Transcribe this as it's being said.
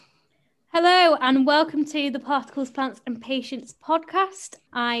Hello and welcome to the Particles, Plants and Patients podcast.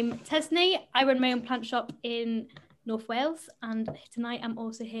 I'm Tesney. I run my own plant shop in North Wales, and tonight I'm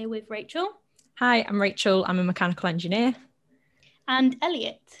also here with Rachel. Hi, I'm Rachel. I'm a mechanical engineer. And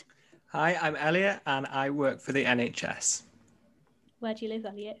Elliot. Hi, I'm Elliot and I work for the NHS. Where do you live,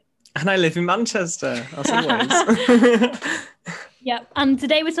 Elliot? And I live in Manchester, as always. Yep, and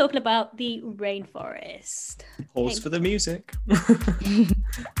today we're talking about the rainforest. Pause for the music.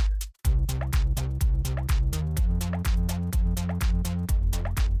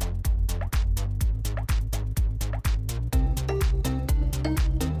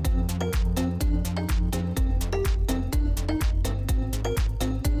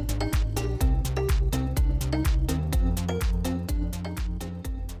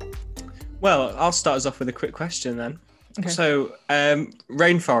 Well, I'll start us off with a quick question then. Okay. So,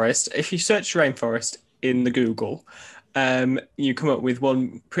 rainforest, if you search rainforest in the Google, you come up with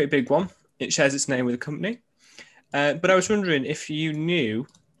one pretty big one. It shares its name with a company. But I was wondering if you knew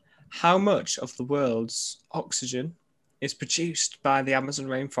how much of the world's oxygen is produced by the Amazon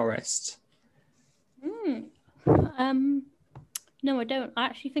rainforest. No, I don't. I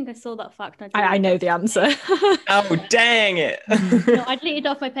actually think I saw that fact. I know the answer. Oh, dang it. No, I deleted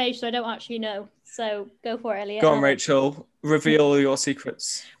off my page, so I don't actually know. So go for it, Elliot. Go on, Rachel. Reveal your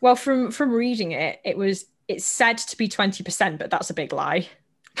secrets. Well, from reading it, it's said to be 20%, but that's a big lie.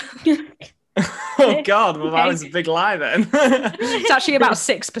 Oh, God. Well, that was a big lie then. It's actually about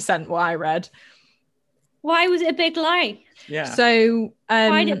 6% what I read. Why was it a big lie? Yeah. So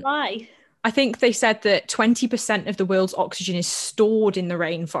why did it lie? I think they said that 20% of the world's oxygen is stored in the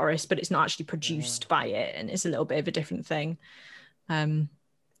rainforest, but it's not actually produced by it, and it's a little bit of a different thing. So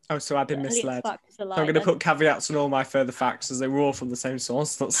I've been misled. So I'm going to put caveats on all my further facts as they were all from the same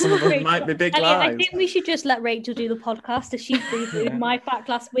source. That some of them might be big lies. I think we should just let Rachel do the podcast, as she reviewed my fact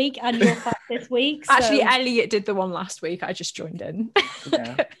last week and your fact this week. So. Actually, Elliot did the one last week. I just joined in.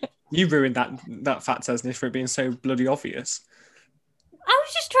 Yeah. You ruined that fact, Esney, for it being so bloody obvious. I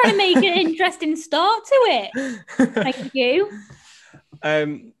was just trying to make an interesting start to it. Thank you.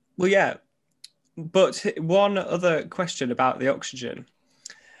 Well, yeah. But one other question about the oxygen.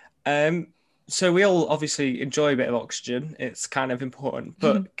 So we all obviously enjoy a bit of oxygen. It's kind of important.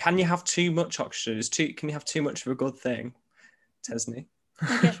 But can you have too much oxygen? Can you have too much of a good thing, Tesney?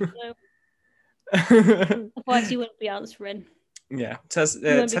 I guess so. Otherwise you wouldn't be answering. Yeah,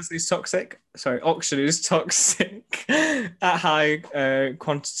 Tesla's toxic. Sorry, oxygen is toxic at high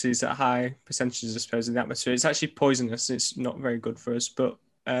quantities, at high percentages, I suppose, in the atmosphere. It's actually poisonous. It's not very good for us, but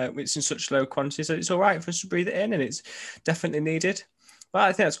it's in such low quantities that it's all right for us to breathe it in, and it's definitely needed. But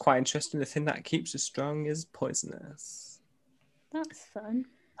I think that's quite interesting. The thing that keeps us strong is poisonous. That's fun.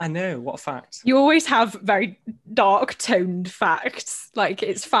 I know, what a fact. You always have very dark toned facts. Like,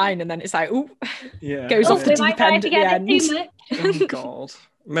 it's fine, and then it's like, ooh, yeah, goes off the deep end at the end. Oh, God.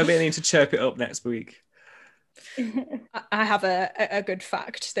 Maybe I need to chirp it up next week. I have a good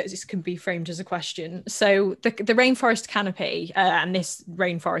fact that this can be framed as a question. So the rainforest canopy, and this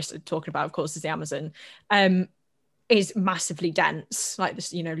rainforest I'm talking about, of course, is the Amazon, is massively dense, like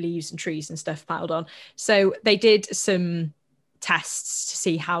this, leaves and trees and stuff piled on. So they did some tests to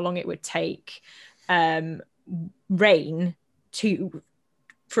see how long it would take rain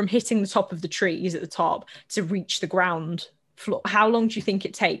from hitting the top of the trees at the top to reach the ground floor. How long do you think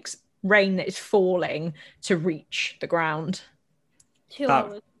it takes rain that is falling to reach the ground? 2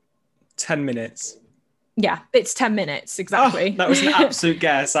 hours. 10 minutes. Yeah, it's 10 minutes, exactly. Oh, that was an absolute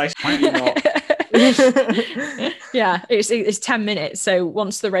guess. I should not. Yeah, it's 10 minutes. So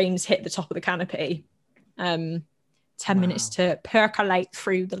once the rains hit the top of the canopy, 10 minutes to percolate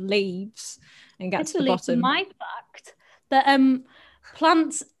through the leaves and get to the bottom. My fact that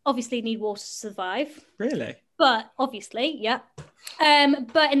plants obviously need water to survive. Really? But obviously, yeah.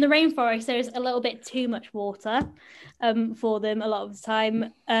 But in the rainforest, there's a little bit too much water for them a lot of the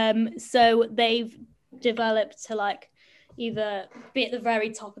time. So they've developed to either be at the very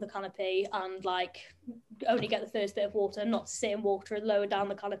top of the canopy and only get the first bit of water, not to sit in water and lower down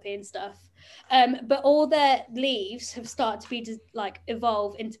the canopy and stuff. But all their leaves have started to be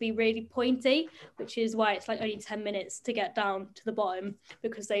evolve into be really pointy, which is why it's only 10 minutes to get down to the bottom,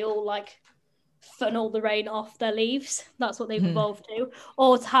 because they all funnel the rain off their leaves. That's what they've evolved to.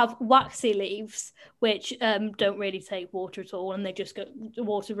 Or to have waxy leaves, which don't really take water at all, and they just the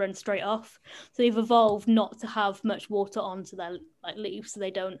water runs straight off. So they've evolved not to have much water onto their leaves, so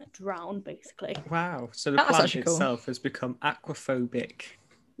they don't drown, basically. Wow. So the plant itself has become aquaphobic.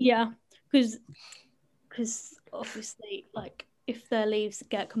 Yeah, because obviously, if their leaves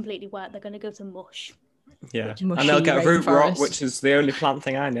get completely wet, they're going to go to mush. Yeah, and they'll get root rot, which is the only plant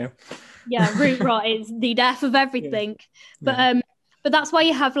thing I know. Yeah, root rot is the death of everything. But that's why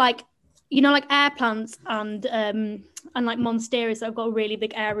you have like, like air plants and like monsteras that have got really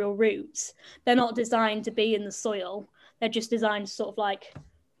big aerial roots. They're not designed to be in the soil. They're just designed to sort of like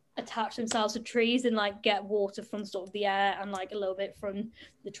attach themselves to trees and like get water from sort of the air and like a little bit from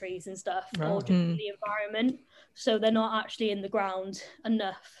the trees and stuff, or just the environment. So they're not actually in the ground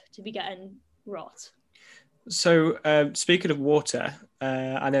enough to be getting rot. So speaking of water,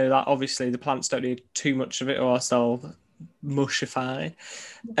 I know that obviously the plants don't need too much of it or else they'll mushify.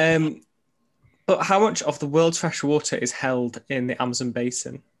 But how much of the world's fresh water is held in the Amazon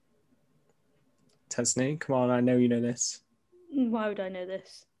basin? Tesney, come on, I know you know this. Why would I know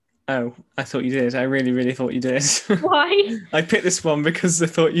this? Oh, I thought you did. I really, really thought you did. Why? I picked this one because I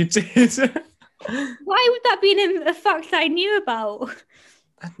thought you did. Why would that be a fact that I knew about?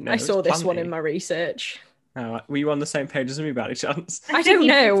 I saw this one in my research. Oh, were you on the same page as me by any chance? I don't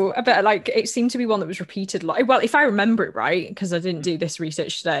know, but like it seemed to be one that was repeated. Well, if I remember it right, because I didn't do this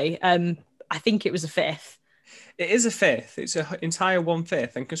research today, I think it was a fifth. It is a fifth. It's an entire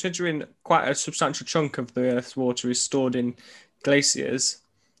 1/5, and considering quite a substantial chunk of the Earth's water is stored in glaciers,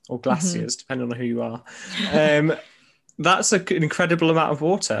 or glaciers, depending on who you are, that's an incredible amount of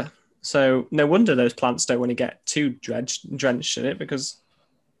water. So no wonder those plants don't want to get too drenched in it, because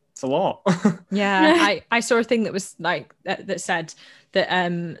it's a lot. Yeah, I saw a thing that was like that said that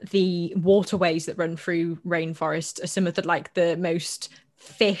the waterways that run through rainforest are some of the most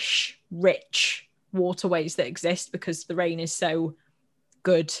fish-rich waterways that exist, because the rain is so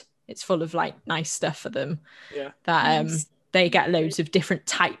good. It's full of like nice stuff for them. Yeah. That they get loads of different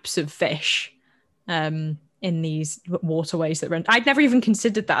types of fish in these waterways that run. I'd never even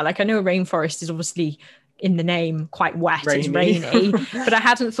considered that. Like, I know a rainforest is obviously in the name quite wet, it's rainy, but I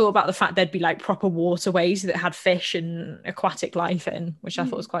hadn't thought about the fact there'd be like proper waterways that had fish and aquatic life in, which I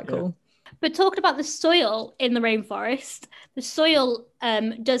thought was quite cool. But talking about the soil in the rainforest, the soil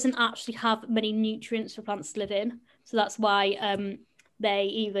doesn't actually have many nutrients for plants to live in. So that's why they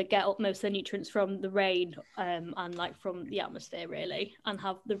either get up most of their nutrients from the rain and like from the atmosphere, really, and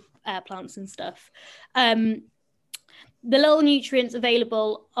have the air plants and stuff. The little nutrients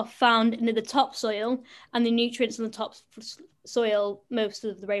available are found near the topsoil, and the nutrients in the top soil, most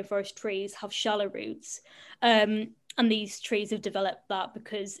of the rainforest trees have shallow roots. And these trees have developed that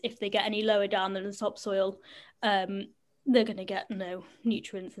because if they get any lower down than the topsoil, they're going to get no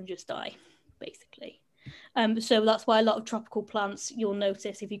nutrients and just die, basically. So that's why a lot of tropical plants, you'll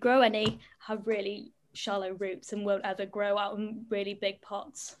notice, if you grow any, have really shallow roots and won't ever grow out in really big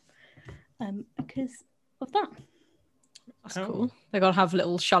pots because of that. That's cool. They gotta have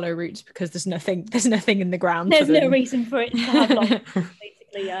little shallow roots because there's nothing in the ground. There's no reason for it to have long roots,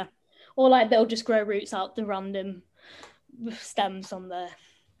 basically, yeah. Or like they'll just grow roots out the random stems on there.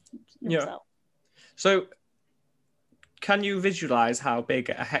 Yeah. So, can you visualize how big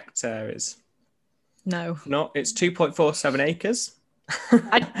a hectare is? No. No, it's 2.47 acres.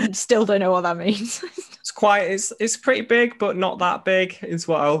 I still don't know what that means. It's pretty big, but not that big, is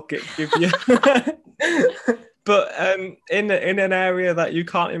what I'll give you. But in an area that you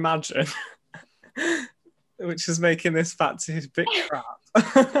can't imagine, which is making this fact a bit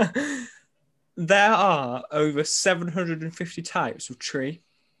crap, there are over 750 types of tree.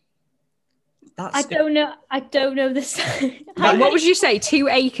 I don't know this. What would you say? 2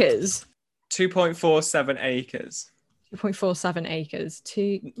 acres? 2.47 acres. 2.47 acres.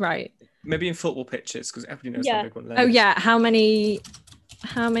 Right. Maybe in football pitches, because everybody knows how big one. Oh yeah. How many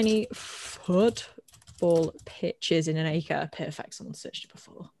football pitches in an acre? Perfect. Someone searched it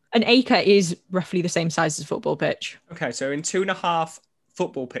before. An acre is roughly the same size as a football pitch. Okay, so in 2.5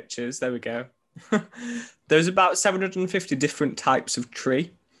 football pitches, there we go. There's about 750 different types of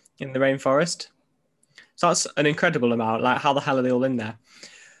tree in the rainforest. So that's an incredible amount. Like, how the hell are they all in there?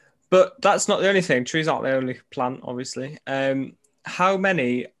 But that's not the only thing. Trees aren't the only plant, obviously. How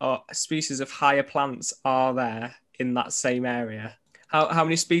many species of higher plants are there in that same area? How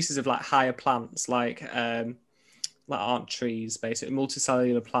many species of like higher plants, like aren't trees, basically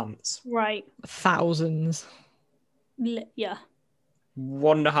multicellular plants? Right. Thousands. Yeah.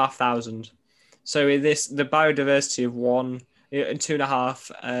 1,500. So in this, the biodiversity of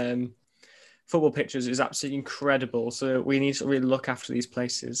 2.5 football pitches is absolutely incredible. So we need to really look after these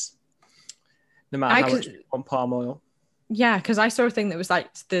places, no matter how much we want palm oil. Yeah, because I saw a thing that was like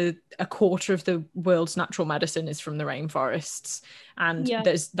a quarter of the world's natural medicine is from the rainforests, and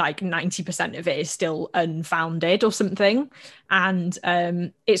there's like 90% of it is still unfounded or something. And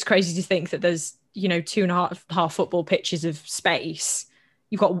it's crazy to think that there's 2.5 football pitches of space.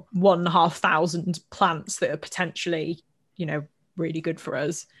 You've got 1,500 plants that are potentially really good for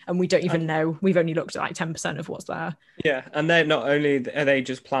us, and we don't even know. We've only looked at like 10% of what's there. Yeah, and they're not only are they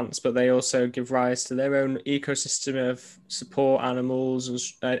just plants, but they also give rise to their own ecosystem of support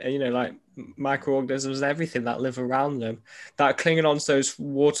animals and like microorganisms, everything that live around them, that are clinging on to those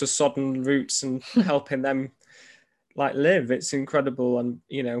water-sodden roots and helping them like live. It's incredible, and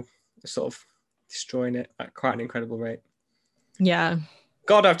sort of destroying it at quite an incredible rate. Yeah.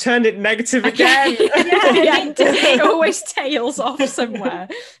 God, I've turned it negative again. It always tails off somewhere.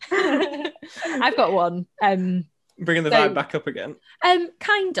 I've got one. Bringing the vibe back up again.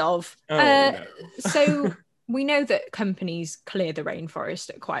 Kind of. No. So we know that companies clear the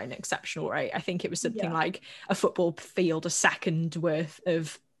rainforest at quite an exceptional rate. I think it was something like a football field a second worth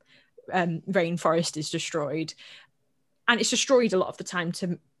of rainforest is destroyed. And it's destroyed a lot of the time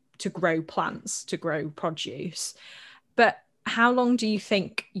to grow plants, to grow produce. But how long do you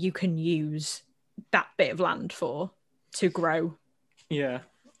think you can use that bit of land for to grow? Yeah.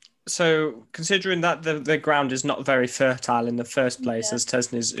 So considering that the ground is not very fertile in the first place, as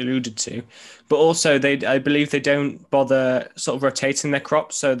Tesni's alluded to, but also I believe they don't bother sort of rotating their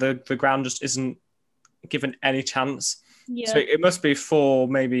crops, so the ground just isn't given any chance. So it must be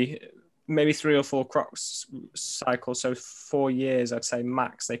maybe 3 or 4 crops cycle. So 4 years, I'd say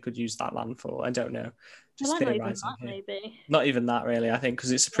max they could use that land for. I don't know. Just theorizing here. Maybe. Not even that really, I think,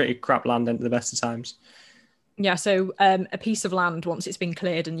 because it's a pretty crap land at the best of times. Yeah, so a piece of land, once it's been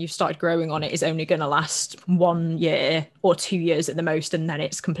cleared and you've started growing on it, is only going to last 1 year or 2 years at the most, and then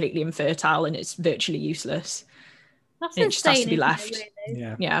it's completely infertile and it's virtually useless. That's it just has to be left.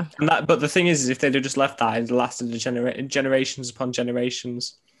 Really? Yeah. But the thing is if they'd have just left that, it lasted generations upon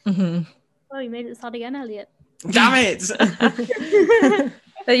generations. Mm-hmm. Oh, you made it sad again, Elliot. Damn it!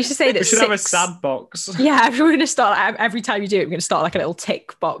 They used to say that we should have a sad box. Yeah, we're going to start every time you do it. We're going to start like a little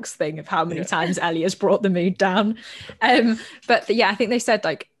tick box thing of how many times Ellie has brought the mood down. But I think they said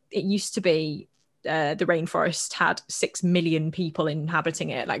like it used to be the rainforest had 6 million people inhabiting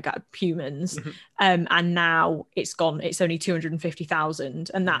it, like humans, and now it's gone. It's only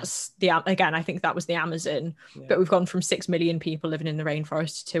 250,000, and that's again. I think that was the Amazon, but we've gone from 6 million people living in the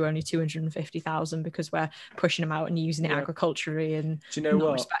rainforest to only 250,000 because we're pushing them out and using it agriculturally and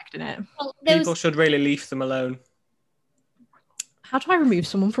not respecting it. Well, people should really leave them alone. How do I remove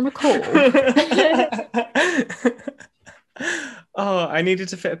someone from a call? Oh, I needed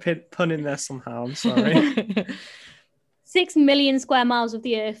to fit a pun in there somehow. I'm sorry. 6 million square miles of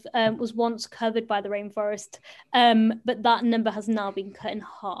the earth was once covered by the rainforest, but that number has now been cut in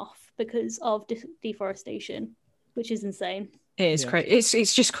half because of deforestation, which is insane. It is crazy.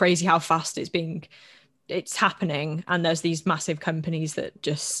 It's just crazy how fast it's happening, and there's these massive companies that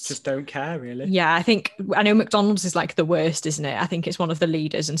just don't care really. Yeah, I know McDonald's is like the worst, isn't it? I think it's one of the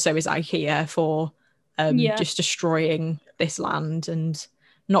leaders, and so is IKEA for just destroying this land and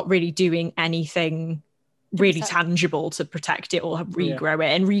not really doing anything really tangible to protect it or regrow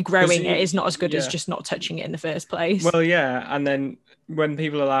it. And regrowing it is not as good as just not touching it in the first place. Well, yeah, and then when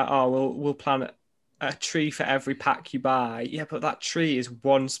people are like, "Oh, we'll plant a tree for every pack you buy," but that tree is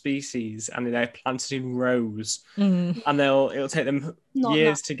one species and they're planted in rows, and it'll take them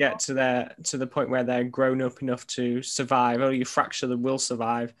years to get to the point where they're grown up enough to survive. Only a fraction of them will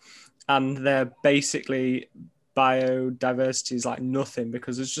survive. And they're basically biodiversity is like nothing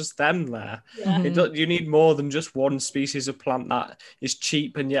because there's just them there. You need more than just one species of plant that is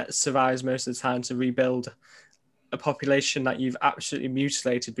cheap and yet survives most of the time to rebuild a population that you've absolutely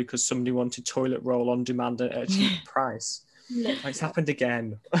mutilated because somebody wanted toilet roll on demand at a cheap price. It's happened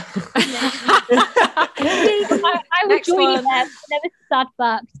again. I would join you there. Never sad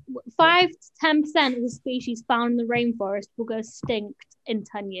fact. 5 to 10% of the species found in the rainforest will go extinct in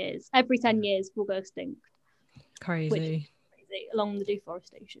 10 years. Every 10 years will go extinct. Crazy. Along the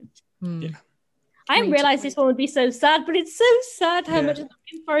deforestation. Yeah. I didn't realise this one would be so sad, but it's so sad how much of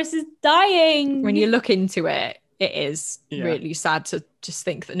the rainforest is dying. When you look into it, it is really sad to just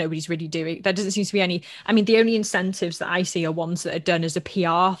think that nobody's really doing. There doesn't seem to be any. I mean, the only incentives that I see are ones that are done as a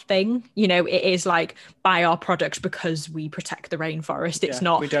PR thing. It is like buy our product because we protect the rainforest. It's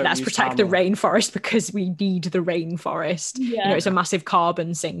not let's protect the rainforest because we need the rainforest. It's a massive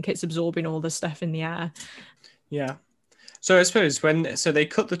carbon sink. It's absorbing all the stuff in the air. Yeah. So I suppose they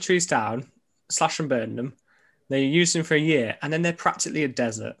cut the trees down, slash and burn them, they use them for a year, and then they're practically a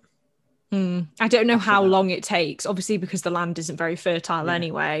desert. I don't know how long it takes, obviously, because the land isn't very fertile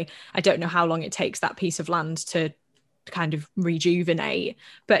anyway. I don't know how long it takes that piece of land to kind of rejuvenate.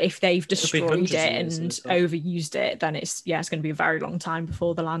 But if they've destroyed it and overused it, then it's going to be a very long time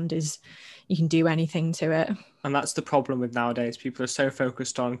before the land you can do anything to it. And that's the problem with nowadays. People are so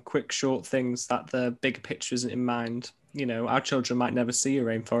focused on quick, short things that the bigger picture isn't in mind. our children might never see a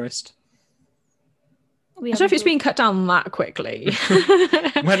rainforest. We I don't know if it's haven't- being cut down that quickly.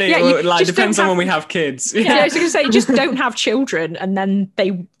 When Yeah, you just depends don't on have- when we have kids. Yeah, I was going to say, just don't have children, and then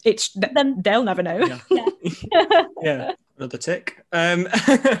they'll never know. Yeah. Yeah, another tick. On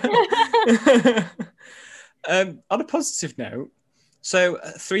a positive note, so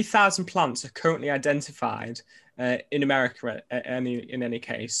 3,000 plants are currently identified in America, in any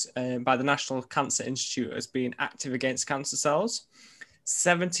case, by the National Cancer Institute as being active against cancer cells.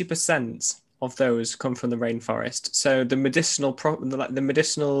 70% of those come from the rainforest. So the medicinal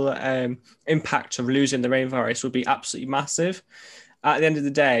impact of losing the rainforest would be absolutely massive. At the end of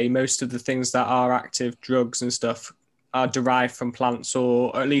the day, most of the things that are active, drugs and stuff, are derived from plants,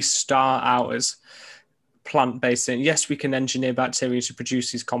 or at least start out as plant-based. And yes, we can engineer bacteria to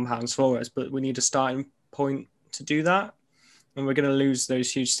produce these compounds for us, but we need a starting point to do that. And we're going to lose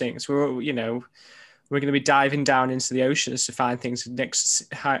those huge things. We're going to be diving down into the oceans to find things next,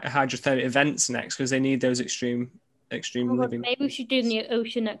 hydrothermal events next, because they need those extreme Oh God, living. maybe we should do the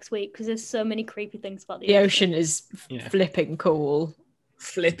ocean next week because there's so many creepy things about The ocean is flipping cool.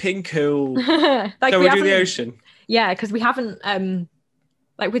 Flipping cool. Like So we we do the haven't- ocean. Yeah, because we haven't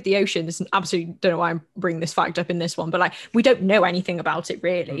like with the ocean, there's absolutely, don't know why I'm bringing this fact up in this one, but like we don't know anything about it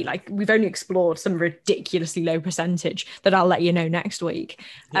really. Like we've only explored some ridiculously low percentage that I'll let you know next week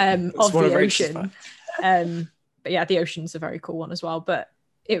of the ocean. But yeah, the ocean's a very cool one as well. But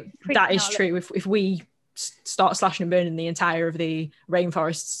that is true. If we start slashing and burning the entire of the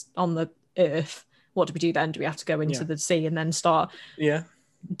rainforests on the earth, what do we do then? Do we have to go into the sea and then start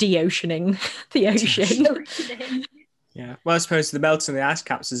de-oceaning the ocean? Yeah, well, I suppose the melting of the ice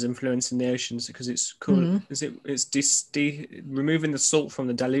caps is influencing the oceans because it's cool. Mm-hmm. It's removing the salt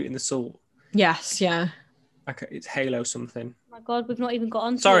from diluting the salt. Yes, yeah. Like it's Halo something. Oh my God, we've not even got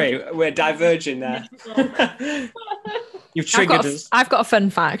on. Sorry, we're diverging there. You've triggered us. I've got a fun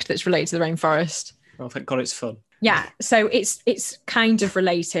fact that's related to the rainforest. Oh, thank God, it's fun. Yeah, so it's kind of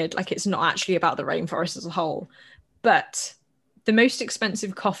related. Like it's not actually about the rainforest as a whole, but the most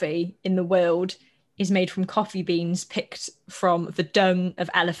expensive coffee in the world is made from coffee beans picked from the dung of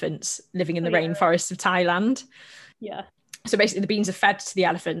elephants living in the rainforests of Thailand. Yeah. So basically the beans are fed to the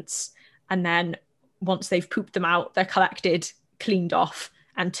elephants, and then once they've pooped them out, they're collected, cleaned off,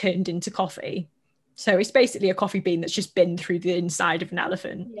 and turned into coffee. So it's basically a coffee bean that's just been through the inside of an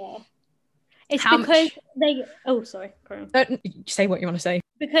elephant. Yeah. It's How because much- they... Oh, sorry. Carry on. Say what you want to say.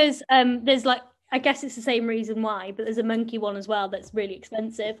 Because there's like, I guess it's the same reason why, but there's a monkey one as well that's really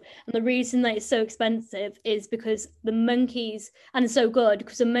expensive. And the reason that it's so expensive is because the monkeys, and it's so good,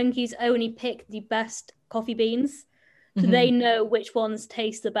 because the monkeys only pick the best coffee beans. So they know which ones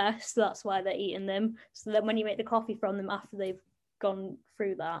taste the best. So that's why they're eating them. So then when you make the coffee from them after they've gone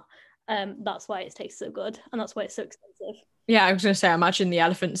through that, that's why it tastes so good. And that's why it's so expensive. Yeah, I was going to say, I imagine the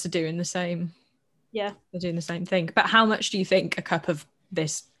elephants are doing the same. Yeah. They're doing the same thing. But how much do you think a cup of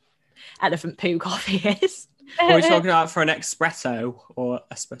this elephant poo coffee is? Are we talking about for an espresso or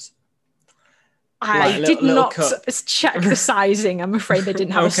espresso? I Like did little not cup. check the sizing. I'm afraid they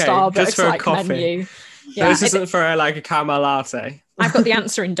didn't have Okay, a just for a Starbucks like coffee. menu. So Yeah, this isn't for like a caramel latte. I've got the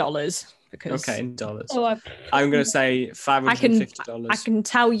answer in dollars because Okay, in dollars. Oh, I'm going to say $550. I can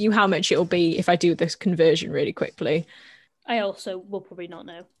tell you how much it'll be if I do this conversion really quickly. I also will probably not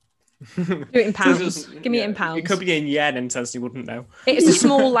know. Do it in pounds. Give me it in pounds. It could be in yen and Tessie wouldn't know. It is a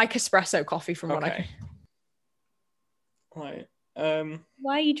small like espresso coffee from what I Okay. Right.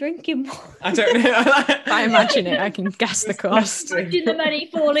 Why are you drinking more? I don't know. I imagine it. I can guess the cost. Imagine the money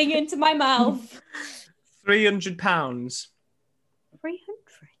falling into my mouth. £300. 300.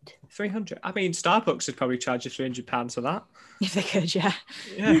 300. I mean, Starbucks would probably charge you £300 for that. If they could, yeah.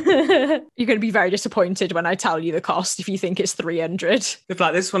 Yeah. You're going to be very disappointed when I tell you the cost if you think it's 300. If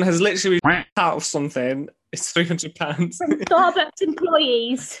like this one has literally out of something, it's £300. From Starbucks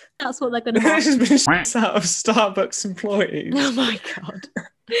employees. That's what they're going to This want. has been out of Starbucks employees. Oh my God.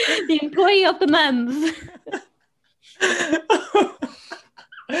 The employee of the month.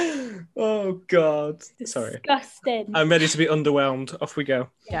 Oh God. Sorry. Disgusting. I'm ready to be underwhelmed. Off we go.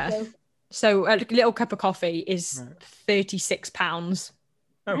 Yeah. So a little cup of coffee is £36.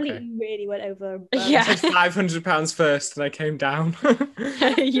 Okay. You really went over. Yeah. I said £500 first and I came down.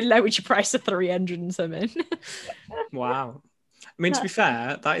 You lowered your price to 300 and something. Wow. I mean, to be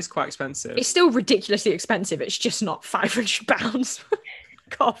fair, that is quite expensive. It's still ridiculously expensive. It's just not £500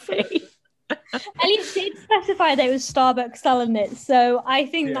 coffee. Elliot did specify that it was Starbucks selling it, so I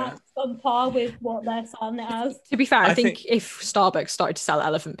think Yeah. that's on par with what they're selling it as. To be fair, I I think think- if Starbucks started to sell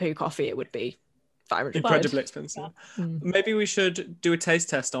elephant poo coffee, it would be 500. Incredibly expensive. Yeah. Maybe we should do a taste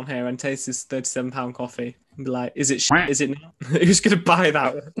test on here and taste this £37 coffee and be like, is it shit? Is it not? Who's going to buy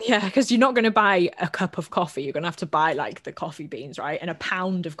that one? Yeah, because you're not going to buy a cup of coffee. You're going to have to buy like the coffee beans, right? And a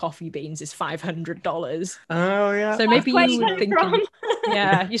pound of coffee beans is $500. Oh, yeah. So maybe Where you you were got it thinking, from?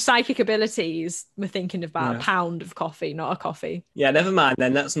 yeah, your psychic abilities were thinking about Yeah. a pound of coffee, not a coffee. Yeah, never mind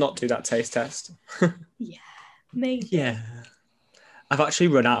then. Let's not do that taste test. Maybe. Yeah. I've actually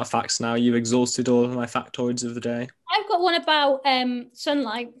run out of facts now. You've exhausted all of my factoids of the day. I've got one about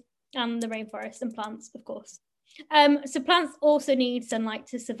sunlight and the rainforest and plants, of course. So plants also need sunlight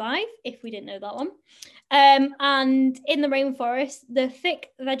to survive, if we didn't know that one. And in the rainforest, the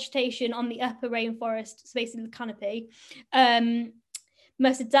thick vegetation on the upper rainforest, so basically the canopy,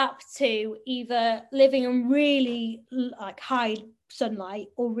 must adapt to either living in really like high sunlight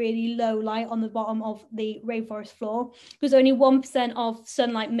or really low light on the bottom of the rainforest floor, because only 1% of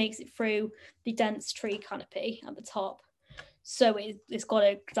sunlight makes it through the dense tree canopy at the top. So it's got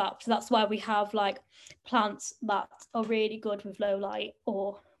to adapt. So that's why we have like plants that are really good with low light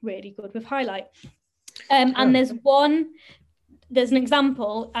or really good with high light. And there's an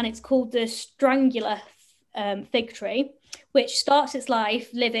example, and it's called the Strangula fig tree, which starts its life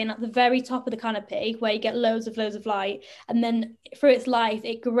living at the very top of the canopy where you get loads of light, and then through its life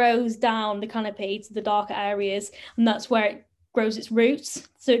it grows down the canopy to the darker areas, and that's where it grows its roots.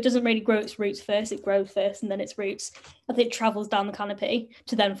 So it doesn't really grow its roots first, it grows first and then its roots, as it travels down the canopy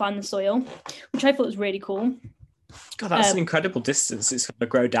to then find the soil, which I thought was really cool. God, that's an incredible distance. It's going to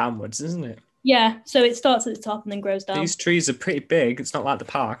grow downwards, isn't it? Yeah, so it starts at the top and then grows down. These trees are pretty big. It's not like the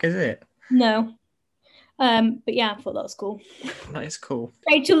park, is it? No. But yeah, I thought that was cool. That is cool.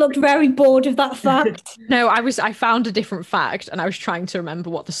 Rachel looked very bored of that fact. No, I found a different fact and I was trying to remember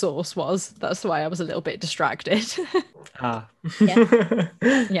what the source was. That's why I was a little bit distracted. Ah.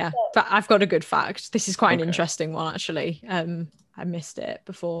 Yeah, but I've got a good fact. This is quite an Okay. interesting one, actually. I missed it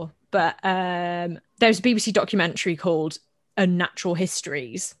before, but there's a BBC documentary called Unnatural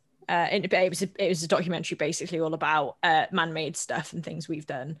Histories. And it was a documentary basically all about man-made stuff and things we've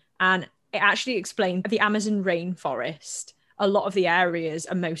done. And it actually explained the Amazon rainforest. A lot of the areas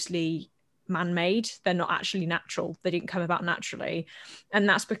are mostly man-made. They're not actually natural. They didn't come about naturally. And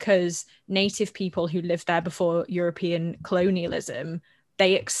that's because native people who lived there before European colonialism,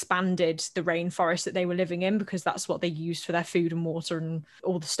 they expanded the rainforest that they were living in because that's what they used for their food and water and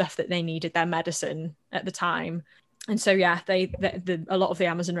all the stuff that they needed, their medicine at the time. And so, yeah, a lot of the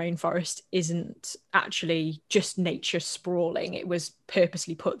Amazon rainforest isn't actually just nature sprawling. It was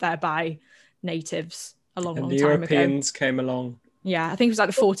purposely put there by natives a long, And long the time Europeans ago. came along. Yeah, I think it was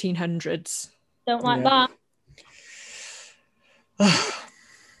like the 1400s. Don't like Yeah. that.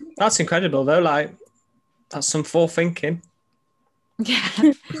 That's incredible, though. Like, that's some forethinking. Yeah,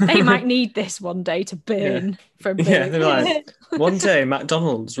 they might need this one day to burn for a bit. Yeah, they're like, one day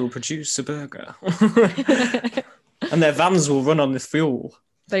McDonald's will produce a burger. And their vans will run on this fuel.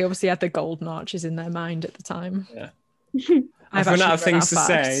 They obviously had the golden arches in their mind at the time. Yeah. I've I've run out actually of things to facts.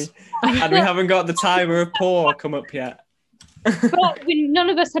 say, and we haven't got the timer of pour come up yet. But none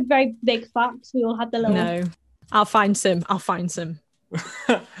of us had very big facts. We all had the little. No, I'll find some.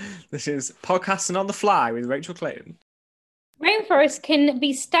 This is Podcasting on the Fly with Rachel Clayton. Rainforest can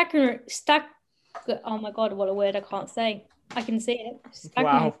be oh my god, what a word I can't say. I can see it.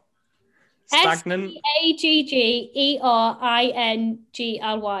 Wow. Stagnant. Staggringly.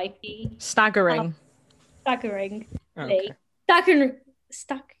 Staggering. Staggering. Okay.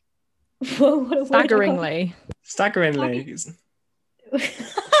 Whoa, what a word I can't- Staggeringly.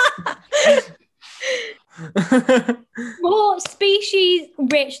 More species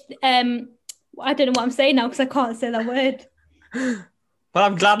rich. I don't know what I'm saying now because I can't say that word. Well,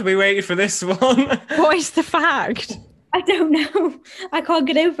 I'm glad we waited for this one. What is the fact? I don't know. I can't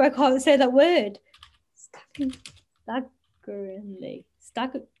get over. I can't say that word. Staggeringly.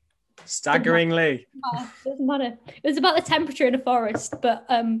 Staggeringly. Doesn't matter. It was about the temperature in a forest, but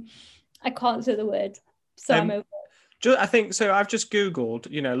I can't say the word, so I'm over it. I think so. I've just Googled,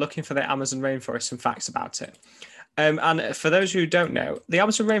 looking for the Amazon rainforest, some facts about it. And for those who don't know, the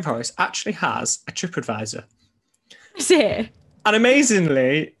Amazon rainforest actually has a TripAdvisor. Is it? And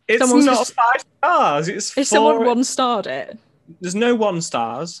amazingly, it's Someone's not just- 5 stars. It's Is 4. someone one-starred it? There's no 1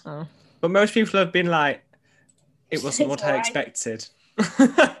 stars, Oh. but most people have been like, it wasn't It's what I alright. expected.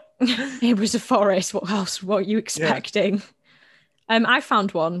 It was a forest. What else? What are you expecting? I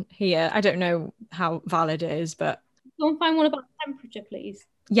found one here. I don't know how valid it is, but Someone find one about temperature, please.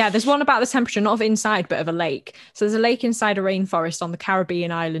 yeah, there's one about the temperature, not of inside, but of a lake. So there's a lake inside a rainforest on the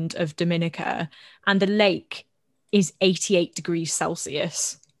Caribbean island of Dominica, and the lake is 88 degrees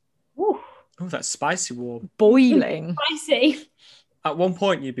Celsius. Ooh. Oh, that's spicy warm. Boiling. Spicy. At one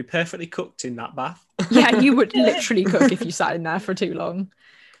point, you'd be perfectly cooked in that bath. Yeah, you would literally cook if you sat in there for too long.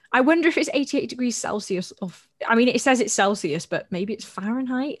 I wonder if it's 88 degrees Celsius. I mean, it says it's Celsius, but maybe it's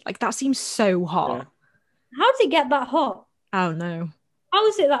Fahrenheit. Like, that seems so hot. Yeah. How did it get that hot? Oh, no. How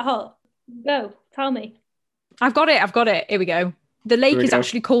is it that hot? Go, tell me. I've got it. Here we go. The lake is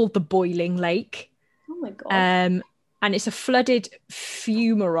actually called the Boiling Lake. Oh my God. And it's a flooded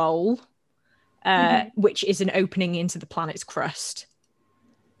fumarole, which is an opening into the planet's crust.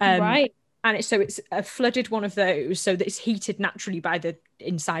 Right. And it's a flooded one of those, so that it's heated naturally by the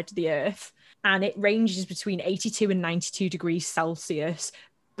inside of the earth. And it ranges between 82 and 92 degrees Celsius,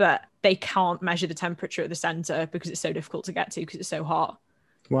 but they can't measure the temperature at the center because it's so difficult to get to because it's so hot.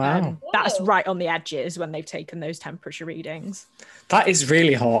 Wow. That's right on the edges when they've taken those temperature readings. That is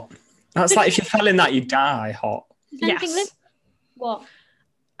really hot. That's like if you fell in that, you die hot. Does anything Yes. live? What?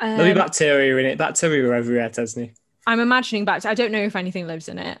 There'll be bacteria in it. Bacteria are everywhere, Tesney. I'm imagining back to, I don't know if anything lives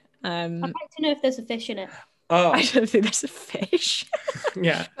in it. I'd like to know if there's a fish in it. Oh, I don't think there's a fish.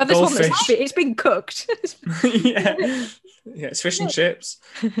 yeah. But this one Goldfish. it's been cooked. Yeah. Yeah, it's fish and chips.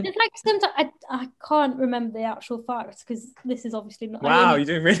 It's like sometimes I can't remember the actual facts because this is obviously not. Wow, you're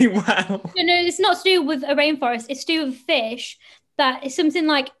doing really well. No, it's not to do with a rainforest. It's to do with fish. That is something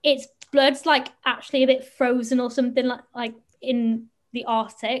like its blood's like actually a bit frozen or something like in the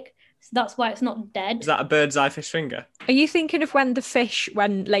Arctic. So that's why it's not dead. Is that a bird's eye fish finger? Are you thinking of when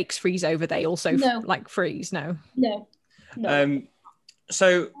lakes freeze over, they also No. freeze? No. No.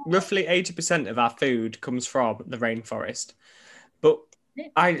 So roughly 80% of our food comes from the rainforest. But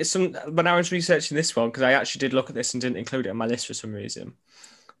when I was researching this one, because I actually did look at this and didn't include it on my list for some reason.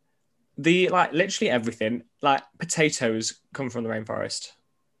 Literally everything, like potatoes come from the rainforest.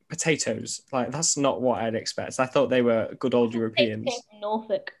 Potatoes, that's not what I'd expect. I thought they were good old Europeans. They came from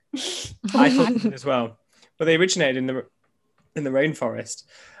Norfolk. I thought that as well, but they originated in the rainforest.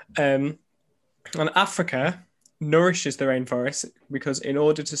 And Africa nourishes the rainforest because in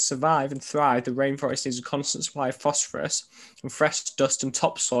order to survive and thrive, the rainforest needs a constant supply of phosphorus and fresh dust and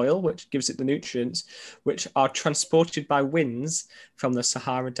topsoil, which gives it the nutrients, which are transported by winds from the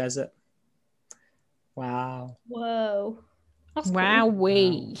Sahara Desert. Wow. Whoa. That's cool.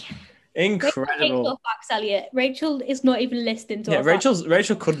 Wowee. Incredible. Rachel facts, Elliot. Rachel is not even listening to Yeah, our facts.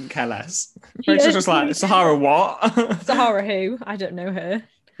 Rachel couldn't care less. Rachel's just like, Sahara what? Sahara who? I don't know her.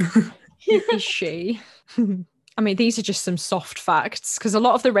 Who is she? I mean, these are just some soft facts because a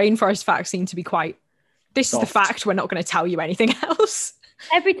lot of the rainforest facts seem to be quite, this soft. is the fact, we're not going to tell you anything else.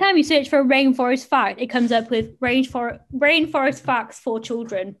 Every time you search for a rainforest fact, it comes up with rainforest facts for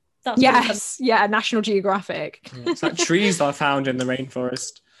children. That's what it comes- Yes, yeah, National Geographic. It's like trees that are found in the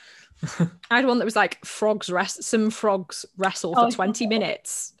rainforest. I had one that was like some frogs wrestle for 20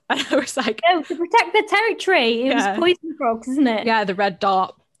 minutes. And I was like, No, to protect the territory. It was poison frogs, isn't it? yeah, the red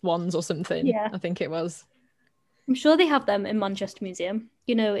dart ones or something. Yeah. I think it was. I'm sure they have them in Manchester Museum,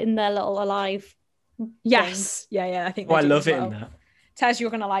 in their little alive. Yes. Yeah, I think Oh, they I do love as it well. in there. Tez, you're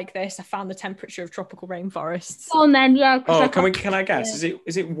gonna like this. I found the temperature of tropical rainforests. Oh, and then, yeah. 'cause Oh, can I guess?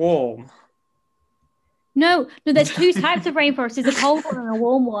 Is it warm? No, there's two types of rainforest. There's a cold one and a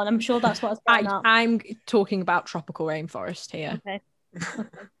warm one. I'm sure that's what's going on. I'm talking about tropical rainforest here. Okay.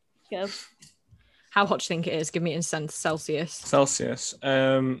 Go. How hot do you think it is? Give me in Celsius. Celsius.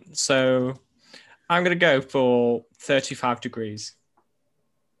 So I'm gonna go for 35 degrees.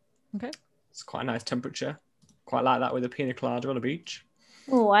 Okay. It's quite a nice temperature. Quite like that with a pina colada on a beach.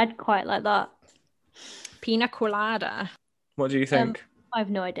 Oh, I'd quite like that. Pina colada. What do you think? I have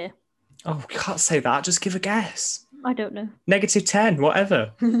no idea. Oh, you can't say that. Just give a guess. I don't know. -10,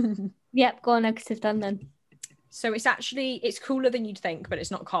 whatever. Yep, go on -10 then. So it's cooler than you'd think, but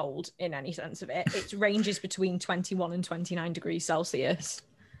it's not cold in any sense of it. It ranges between 21 and 29 degrees Celsius.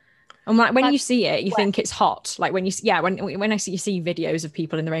 And when you see it, you think it's hot. Like when you see videos of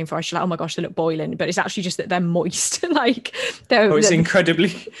people in the rainforest, you're like, oh my gosh, they look boiling. But it's actually just that they're moist. It's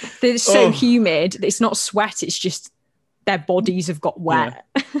incredibly. They're so humid. It's not sweat. It's just their bodies have got wet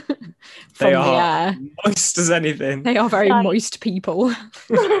from They the are air. moist as anything. They are very moist people.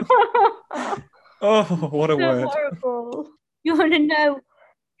 Oh, what a So word. horrible. You want to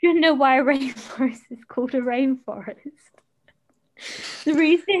know why a rainforest is called a rainforest? The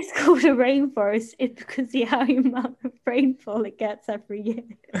reason it's called a rainforest is because the amount of rainfall it gets every year.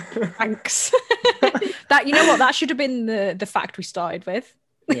 Thanks. That should have been the fact we started with.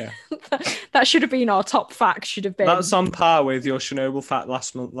 Yeah. That should have been our top fact. Should have been. That's on par with your Chernobyl fact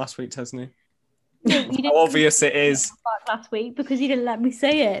last week, hasn't it? No, you didn't How obvious it is. last week because you didn't let me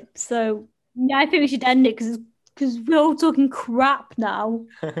say it. So yeah, I think we should end it because it's because we're all talking crap now.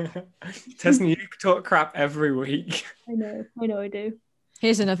 Tesna, you talk crap every week. I know I do.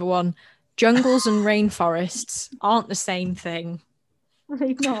 Here's another one. Jungles and rainforests aren't the same thing.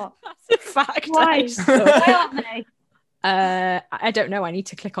 They're not. That's a fact. Why? Why aren't they? I don't know. I need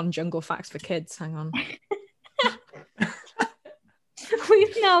to click on Jungle Facts for Kids. Hang on.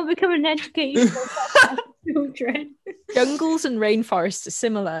 We've now become an educational podcast for children. Jungles and rainforests are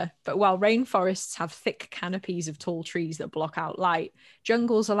similar, but while rainforests have thick canopies of tall trees that block out light,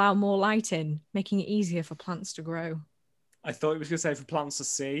 jungles allow more light in, making it easier for plants to grow. I thought it was going to say for plants to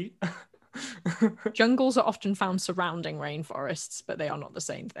see. Jungles are often found surrounding rainforests, but they are not the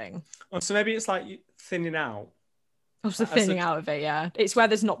same thing. Oh, so maybe it's like thinning out. Also thinning out of it, yeah. It's where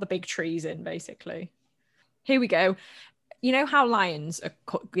there's not the big trees in, basically. Here we go. You know how lions are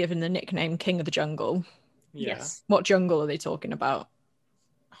given the nickname King of the Jungle? Yeah. Yes. What jungle are they talking about?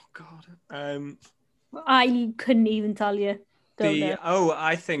 Oh God. I couldn't even tell you. Don't know.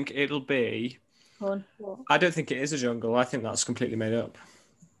 I think it'll be. Go on. What? I don't think it is a jungle. I think that's completely made up.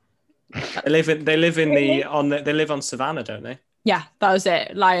 They live on savannah, don't they? Yeah, that was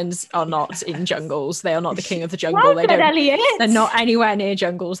it. Lions are not in jungles. They are not the king of the jungle. Well done, Elliot. They're not anywhere near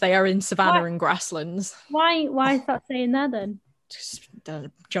jungles. They are in savannah and grasslands. Why is that saying that then? Just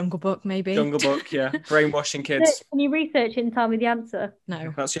Jungle Book, maybe. Jungle Book, yeah. Brainwashing kids. Can you research it and tell me the answer?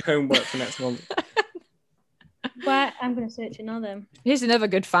 No. That's your homework for next month. Where I'm going to search it now then. Here's another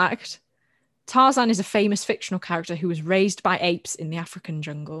good fact. Tarzan is a famous fictional character who was raised by apes in the African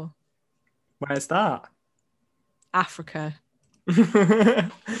jungle. Where's that? Africa.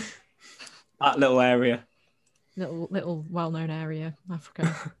 That little area. Little well-known area,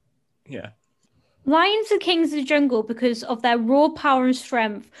 Africa. Yeah. Lions are kings of the jungle because of their raw power and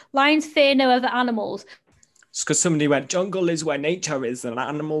strength. Lions fear no other animals. It's because somebody went, jungle is where nature is and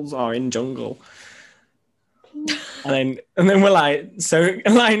animals are in jungle. and then we're like, so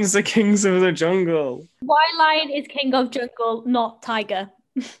lions are kings of the jungle. Why lion is king of jungle, not tiger?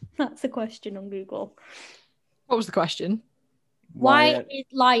 That's the question on Google. What was the question? Why is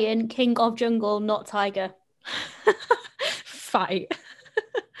lion king of jungle, not tiger? Fight.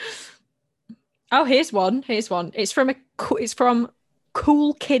 Oh, here's one. It's from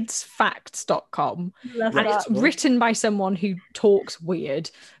coolkidsfacts.com. Love And that. it's written by someone who talks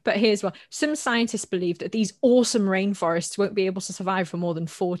weird. But here's one. Some scientists believe that these awesome rainforests won't be able to survive for more than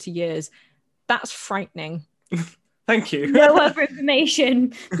 40 years. That's frightening. Thank you. No other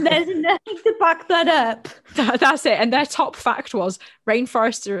information. There's nothing to back that up. That's it. And their top fact was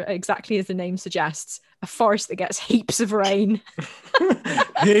rainforests are exactly as the name suggests, a forest that gets heaps of rain.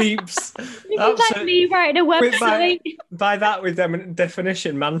 Heaps. This is like me writing a website. By that with them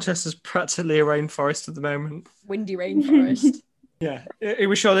definition, Manchester's practically a rainforest at the moment. Windy rainforest. Yeah. Are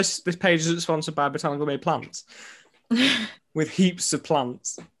we sure this page isn't sponsored by Botanical Made Plants? With heaps of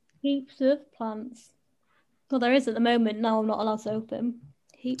plants. Heaps of plants. Well, there is at the moment. Now I'm not allowed to open.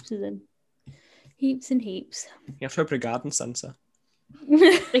 Heaps of them. Heaps and heaps. You have to open a garden centre.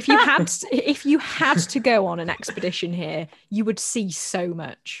 If you had to go on an expedition here, you would see so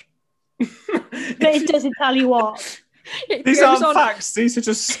much. But it doesn't tell you what. These aren't facts. These are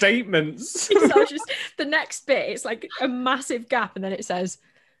just statements. Just the next bit, it's like a massive gap, and then it says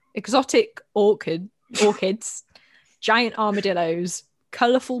exotic orchids, giant armadillos,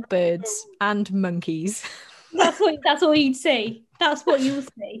 colourful birds, and monkeys. That's all you'd see. That's what you'll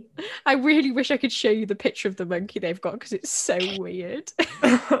see. I really wish I could show you the picture of the monkey they've got because it's so weird.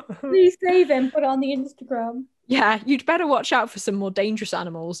 Please save him, put it on the Instagram. Yeah, you'd better watch out for some more dangerous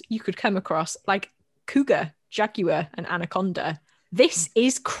animals you could come across, like cougar, jaguar, and anaconda. This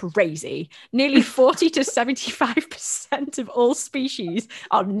is crazy. Nearly 40 to 75% of all species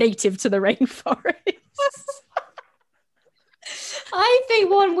are native to the rainforest. I think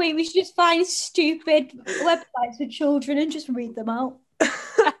one week we should just find stupid websites for children and just read them out.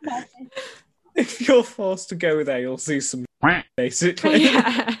 If you're forced to go there, you'll see some basically.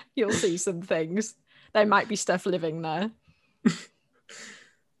 Yeah, you'll see some things. There might be stuff living there.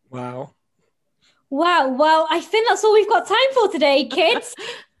 Wow. Well, I think that's all we've got time for today, kids.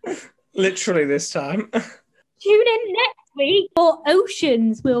 Literally this time. Tune in next week for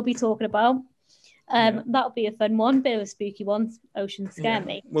oceans we'll be talking about. That'll be a fun one, bit of a spooky one. Oceans scare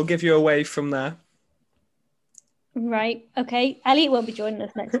me. We'll give you away from there. Right, okay. Elliot won't be joining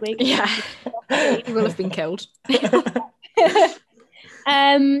us next week. Yeah, he will have been killed.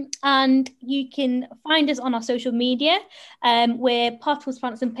 And you can find us on our social media. We're Potter's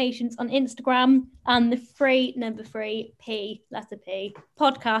Plants and Patience on Instagram and the free P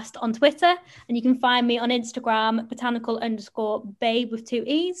podcast on Twitter. And you can find me on Instagram, botanical_babe with 2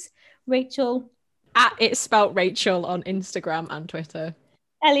 E's. Rachel. At It's Spelt Rachel on Instagram and Twitter.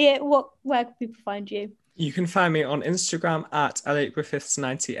 Elliot, where can people find you? You can find me on Instagram at Elliot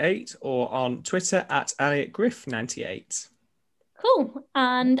Griffiths98 or on Twitter at ElliotGriff98. Cool.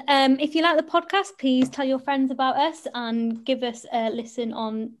 And if you like the podcast, please tell your friends about us and give us a listen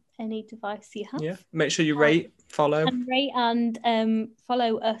on any device you have. Yeah. Make sure you rate, follow. And rate and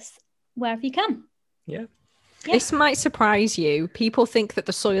follow us wherever you can. Yeah. Yeah. This might surprise you. People think that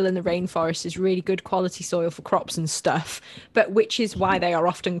the soil in the rainforest is really good quality soil for crops and stuff, but which is why they are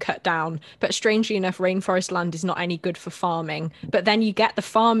often cut down. But strangely enough, rainforest land is not any good for farming. But then you get the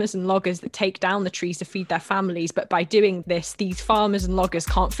farmers and loggers that take down the trees to feed their families. But by doing this, these farmers and loggers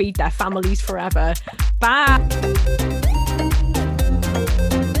can't feed their families forever. Bye.